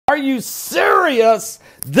Are you serious?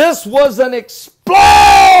 This was an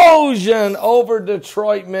explosion over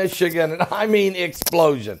Detroit, Michigan. And I mean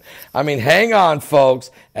explosion. I mean, hang on,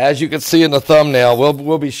 folks. As you can see in the thumbnail,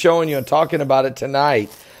 we'll be showing you and talking about it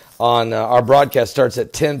tonight on our broadcast. Starts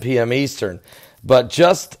at 10 p.m. Eastern. But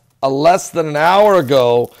just less than an hour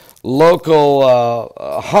ago, local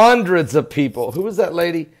hundreds of people. Who was that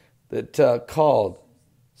lady that called?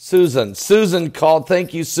 Susan. Susan called.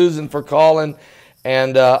 Thank you, Susan, for calling.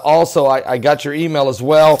 And also, I got your email as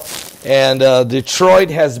well. And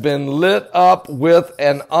Detroit has been lit up with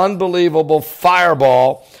an unbelievable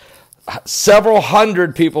fireball. Several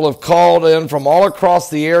hundred people have called in from all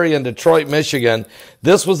across the area in Detroit, Michigan.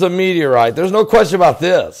 This was a meteorite. There's no question about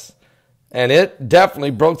this. And it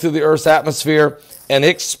definitely broke through the Earth's atmosphere and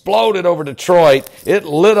exploded over Detroit. It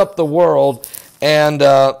lit up the world. And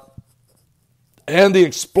the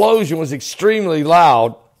explosion was extremely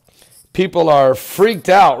loud. People are freaked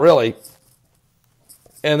out, really.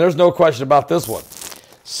 And there's no question about this one.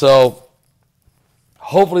 So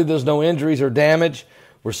hopefully there's no injuries or damage.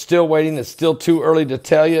 We're still waiting. It's still too early to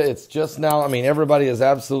tell you. It's just now. I mean, everybody is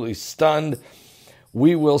absolutely stunned.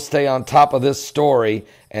 We will stay on top of this story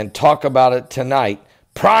and talk about it tonight.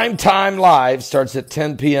 Prime Time Live starts at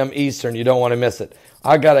 10 p.m. Eastern. You don't want to miss it.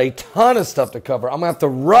 I got a ton of stuff to cover. I'm going to have to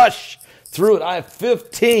rush through it. I have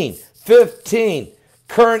 15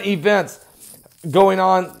 current events going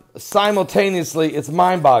on simultaneously. It's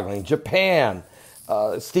mind-boggling. Japan,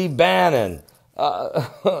 Steve Bannon, the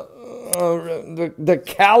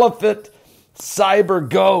Caliphate cyber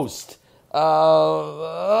ghost.